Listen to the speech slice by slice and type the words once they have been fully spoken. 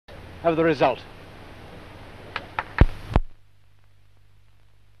of the result.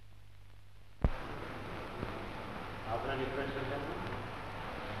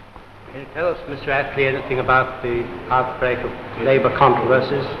 Can you tell us, Mr. Attlee, anything about the outbreak of Labour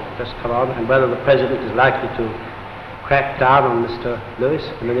controversies just come on, and whether the President is likely to crack down on Mr. Lewis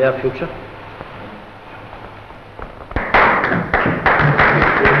in the near future?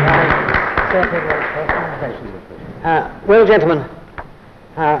 Well, gentlemen,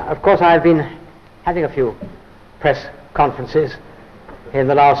 of course I've been having a few press conferences in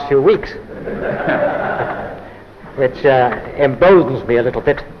the last few weeks, which emboldens me a little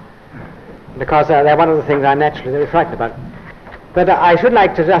bit, because they're one of the things I'm naturally very frightened about. But I should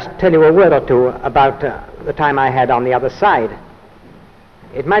like to just tell you a word or two about the time I had on the other side.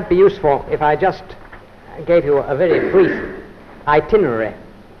 It might be useful if I just gave you a very brief itinerary.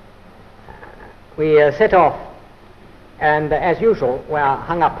 We set off, and as usual, we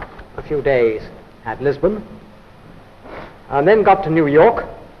hung up a few days at Lisbon, and then got to New York,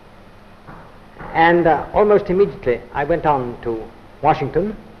 and almost immediately I went on to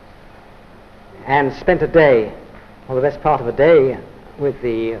Washington and spent a day, or the best part of a day, with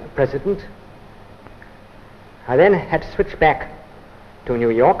the President. I then had to switch back to New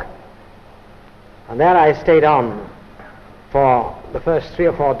York, and there I stayed on for the first 3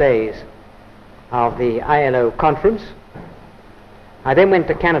 or 4 days of the ILO conference. I then went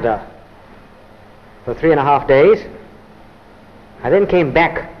to Canada for 3.5 days. I then came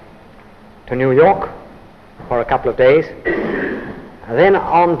back to New York for a couple of days, and then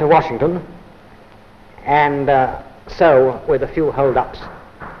on to Washington, and so, with a few hold-ups,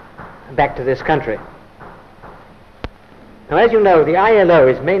 back to this country. Now, as you know, the ILO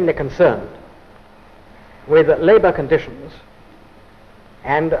is mainly concerned with labor conditions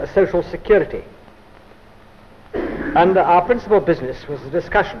and social security. And our principal business was the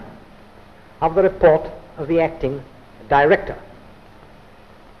discussion of the report of the acting director.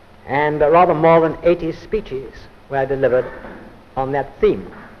 And rather more than 80 speeches were delivered on that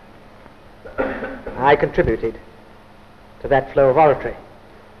theme. I contributed to that flow of oratory.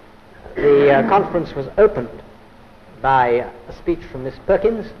 The conference was opened by a speech from Miss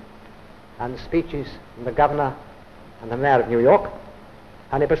Perkins and speeches from the governor and the mayor of New York,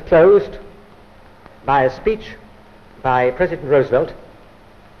 and it was closed by a speech by President Roosevelt,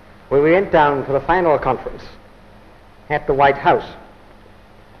 where we went down for the final conference at the White House.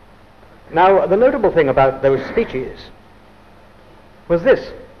 Now, the notable thing about those speeches was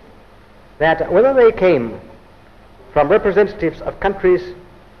this, that whether they came from representatives of countries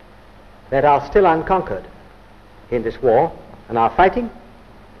that are still unconquered in this war and are fighting,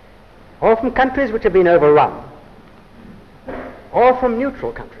 or from countries which have been overrun, or from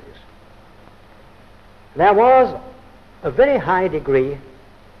neutral countries, there was a very high degree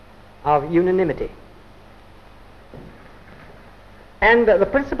of unanimity. And the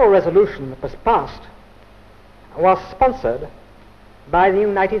principal resolution that was passed was sponsored by the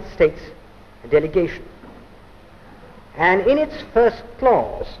United States delegation. And in its first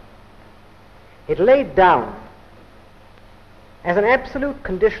clause, it laid down as an absolute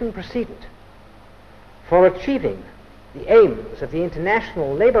condition precedent for achieving the aims of the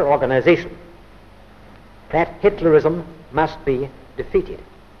International Labour Organization that Hitlerism must be defeated.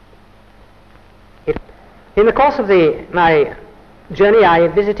 In the course of my journey, I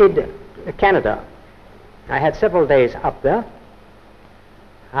visited Canada. I had several days up there.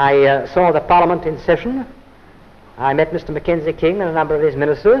 I saw the Parliament in session. I met Mr. Mackenzie King and a number of his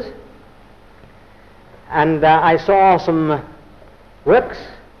ministers. And I saw some works,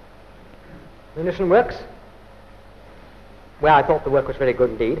 munition works, where I thought the work was very good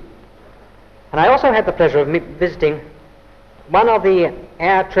indeed. And I also had the pleasure of visiting one of the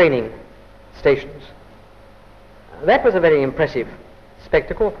air training stations. That was a very impressive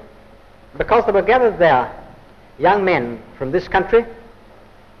spectacle, because there were gathered there young men from this country,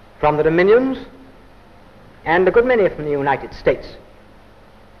 from the Dominions, and a good many from the United States,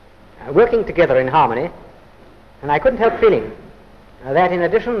 working together in harmony. And I couldn't help feeling that in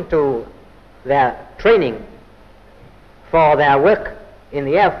addition to their training for their work in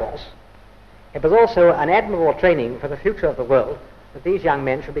the Air Force, it was also an admirable training for the future of the world that these young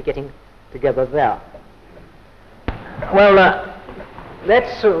men should be getting together there. Well,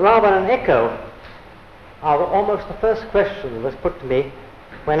 that's rather an echo of almost the first question that was put to me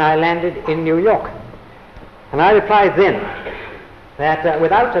when I landed in New York. And I replied then that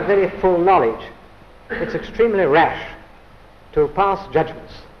without a very full knowledge, it's extremely rash to pass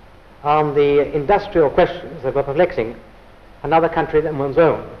judgments on the industrial questions that were perplexing another country than one's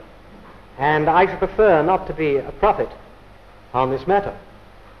own. And I should prefer not to be a prophet on this matter.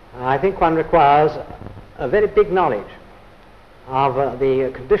 I think one requires a very big knowledge of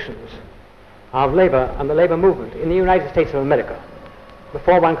the conditions of labor and the labor movement in the United States of America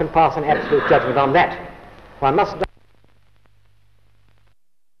before one can pass an absolute judgment on that. One must